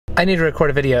I need to record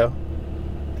a video.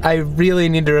 I really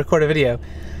need to record a video.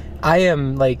 I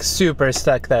am like super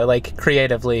stuck though, like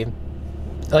creatively.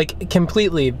 Like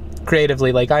completely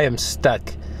creatively, like I am stuck.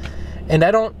 And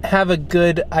I don't have a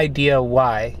good idea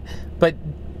why. But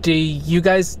do you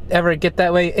guys ever get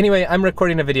that way? Anyway, I'm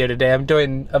recording a video today. I'm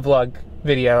doing a vlog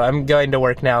video. I'm going to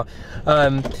work now.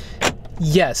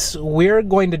 Yes, we're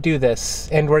going to do this,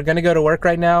 and we're going to go to work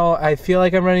right now. I feel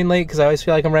like I'm running late because I always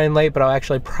feel like I'm running late, but I'll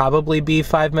actually probably be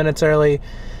 5 minutes early.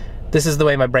 This is the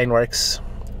way my brain works.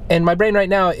 And my brain right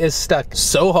now is stuck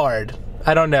so hard.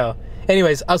 I don't know.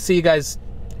 Anyways, I'll see you guys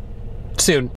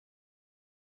soon.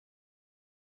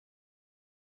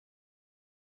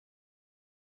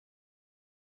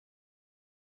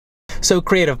 So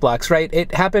creative blocks, right?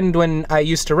 It happened when I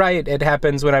used to write, it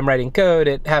happens when I'm writing code,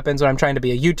 it happens when I'm trying to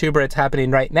be a YouTuber, it's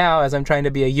happening right now as I'm trying to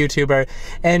be a YouTuber,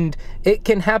 and it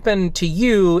can happen to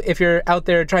you if you're out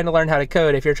there trying to learn how to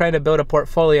code, if you're trying to build a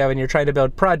portfolio and you're trying to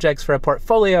build projects for a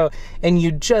portfolio and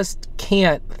you just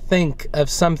can't think of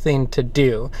something to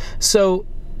do. So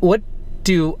what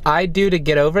do I do to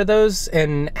get over those,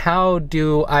 and how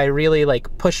do I really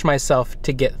like push myself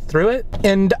to get through it?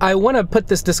 And I want to put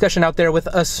this discussion out there with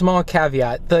a small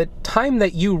caveat. The time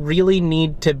that you really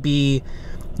need to be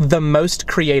the most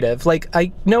creative, like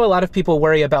I know a lot of people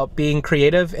worry about being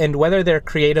creative and whether they're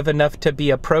creative enough to be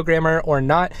a programmer or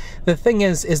not. The thing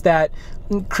is that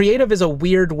creative is a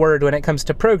weird word when it comes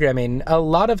to programming. A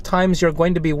lot of times you're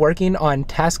going to be working on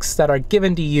tasks that are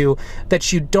given to you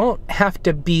that you don't have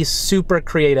to be super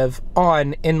creative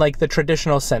on in like the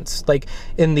traditional sense, like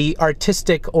in the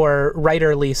artistic or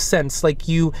writerly sense. Like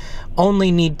you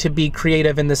only need to be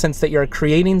creative in the sense that you're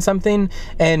creating something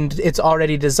and it's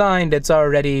already designed, it's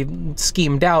already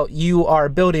schemed out, you are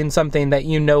building something that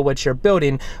you know what you're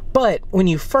building. But when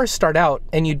you first start out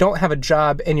and you don't have a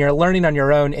job and you're learning on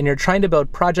your own and you're trying to build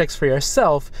projects for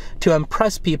yourself to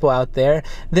impress people out there,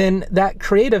 then that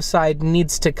creative side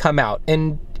needs to come out.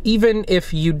 And even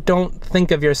if you don't think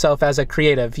of yourself as a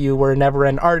creative, you were never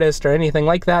an artist or anything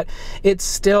like that, it's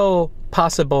still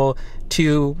possible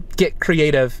to get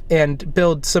creative and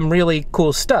build some really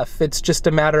cool stuff. It's just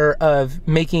a matter of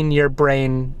making your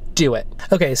brain do it.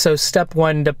 Okay, so step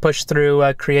one to push through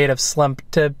a creative slump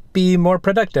to be more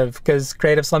productive, because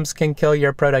creative slumps can kill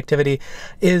your productivity,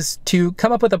 is to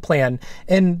come up with a plan.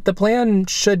 And the plan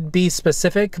should be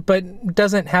specific, but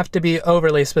doesn't have to be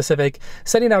overly specific.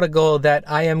 Setting out a goal that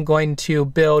I am going to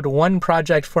build one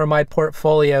project for my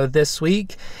portfolio this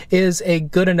week is a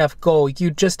good enough goal.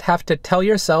 You just have to tell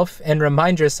yourself and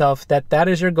remind yourself that that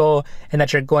is your goal and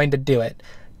that you're going to do it.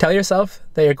 Tell yourself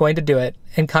that you're going to do it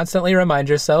and constantly remind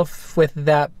yourself with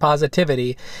that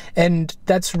positivity. And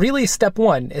that's really step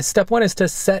one. Step one is to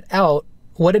set out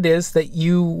what it is that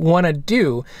you want to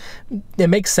do. It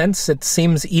makes sense. It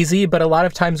seems easy, but a lot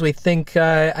of times we think,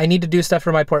 I need to do stuff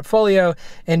for my portfolio,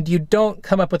 and you don't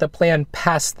come up with a plan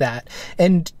past that.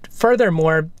 And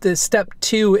furthermore, the step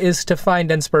two is to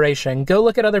find inspiration. Go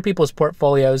look at other people's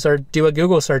portfolios or do a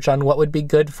Google search on what would be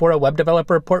good for a web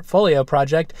developer portfolio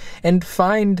project and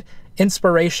find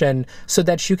inspiration so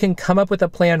that you can come up with a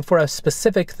plan for a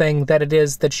specific thing that it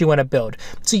is that you want to build.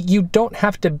 So you don't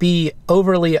have to be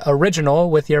overly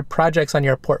original with your projects on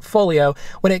your portfolio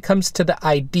when it comes to the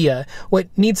idea. What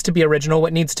needs to be original,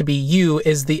 what needs to be you,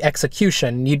 is the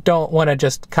execution. You don't want to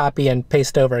just copy and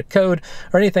paste over code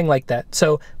or anything like that.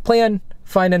 So plan,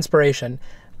 find inspiration.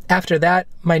 After that,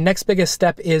 my next biggest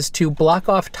step is to block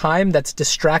off time that's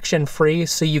distraction-free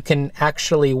so you can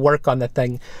actually work on the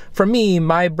thing. For me,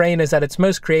 my brain is at its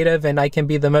most creative and I can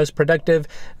be the most productive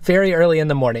very early in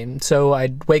the morning. So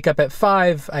I'd wake up at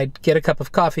 5, I'd get a cup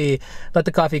of coffee, let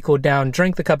the coffee cool down,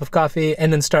 drink the cup of coffee,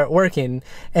 and then start working.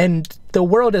 And the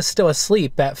world is still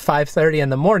asleep at 5:30 in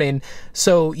the morning,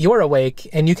 so you're awake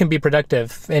and you can be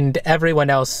productive and everyone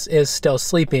else is still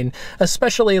sleeping.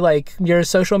 Especially like your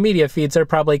social media feeds are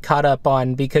probably caught up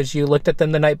on because you looked at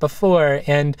them the night before,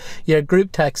 and your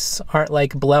group texts aren't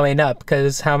like blowing up,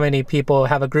 because how many people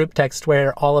have a group text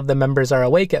where all of the members are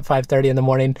awake at 5:30 in the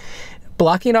morning?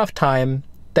 Blocking off time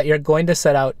that you're going to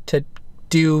set out to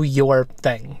do your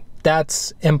thing.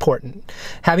 That's important.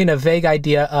 Having a vague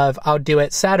idea of I'll do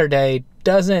it Saturday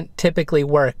doesn't typically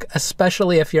work,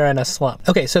 especially if you're in a slump.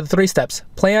 Okay, so the 3 steps: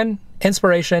 plan,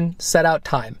 inspiration, set out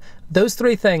time. those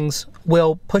three things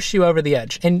will push you over the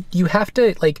edge. And you have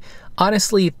to like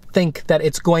honestly think that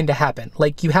it's going to happen.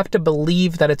 Like, you have to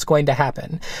believe that it's going to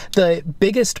happen. The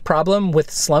biggest problem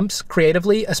with slumps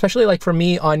creatively, especially like for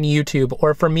me on YouTube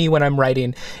or for me when I'm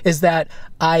writing, is that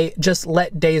I just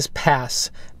let days pass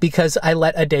because I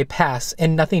let a day pass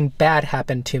and nothing bad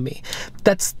happened to me.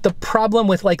 That's the problem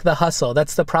with like the hustle.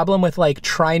 That's the problem with like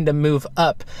trying to move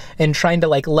up and trying to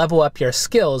like level up your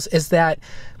skills, is that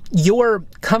you're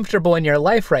comfortable in your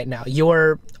life right now.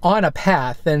 You're on a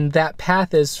path, and that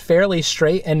path is fairly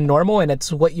straight and normal, and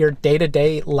it's what your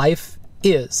day-to-day life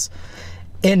is.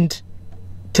 And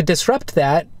to disrupt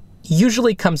that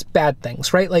usually comes bad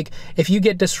things, right? Like, if you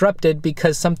get disrupted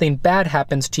because something bad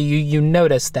happens to you, you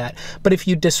notice that. But if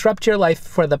you disrupt your life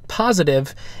for the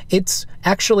positive, it's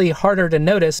actually harder to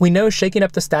notice. We know shaking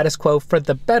up the status quo for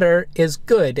the better is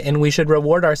good, and we should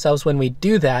reward ourselves when we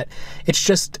do that. It's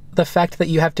just the fact that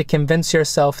you have to convince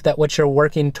yourself that what you're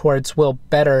working towards will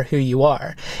better who you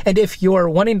are. And if you're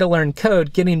wanting to learn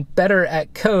code, getting better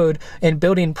at code and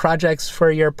building projects for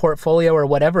your portfolio or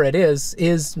whatever it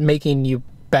is making you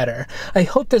better. I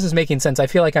hope this is making sense. I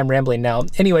feel like I'm rambling now.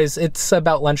 Anyways, it's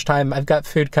about lunchtime. I've got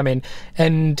food coming,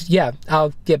 and yeah,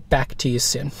 I'll get back to you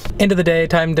soon. End of the day,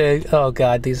 time to, oh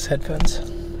God, these headphones.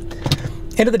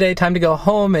 End of the day, time to go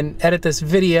home and edit this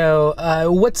video.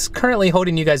 What's currently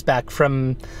holding you guys back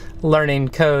from learning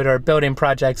code or building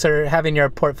projects or having your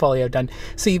portfolio done?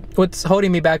 See, what's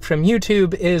holding me back from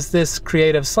YouTube is this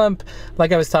creative slump,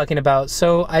 like I was talking about.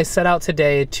 So I set out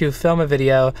today to film a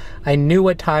video. I knew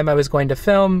what time I was going to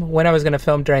film, when I was going to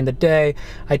film during the day.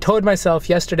 I told myself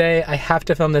yesterday, I have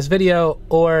to film this video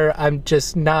or I'm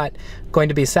just not going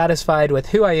to be satisfied with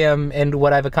who I am and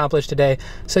what I've accomplished today.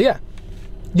 So yeah,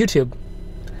 YouTube.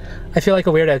 I feel like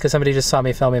a weirdo because somebody just saw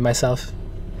me filming myself.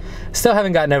 Still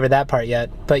haven't gotten over that part yet,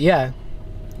 but yeah.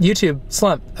 YouTube,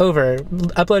 slump, over,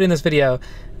 uploading this video,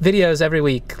 videos every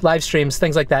week, live streams,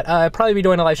 things like that. I'll probably be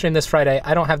doing a live stream this Friday.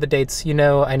 I don't have the dates. You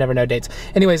know, I never know dates.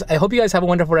 Anyways, I hope you guys have a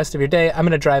wonderful rest of your day. I'm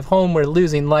gonna drive home. We're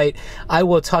losing light. I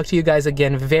will talk to you guys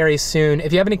again very soon.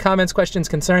 If you have any comments, questions,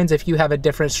 concerns, if you have a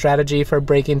different strategy for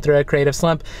breaking through a creative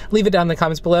slump, leave it down in the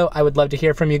comments below. I would love to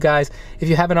hear from you guys. If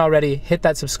you haven't already, hit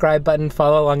that subscribe button,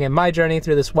 follow along in my journey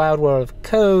through this wild world of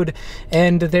code.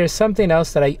 And there's something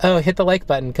else that hit the like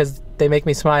button because they make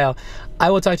me smile. I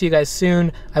will talk to you guys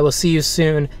soon. I will see you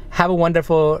soon. Have a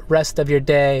wonderful rest of your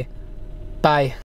day. Bye.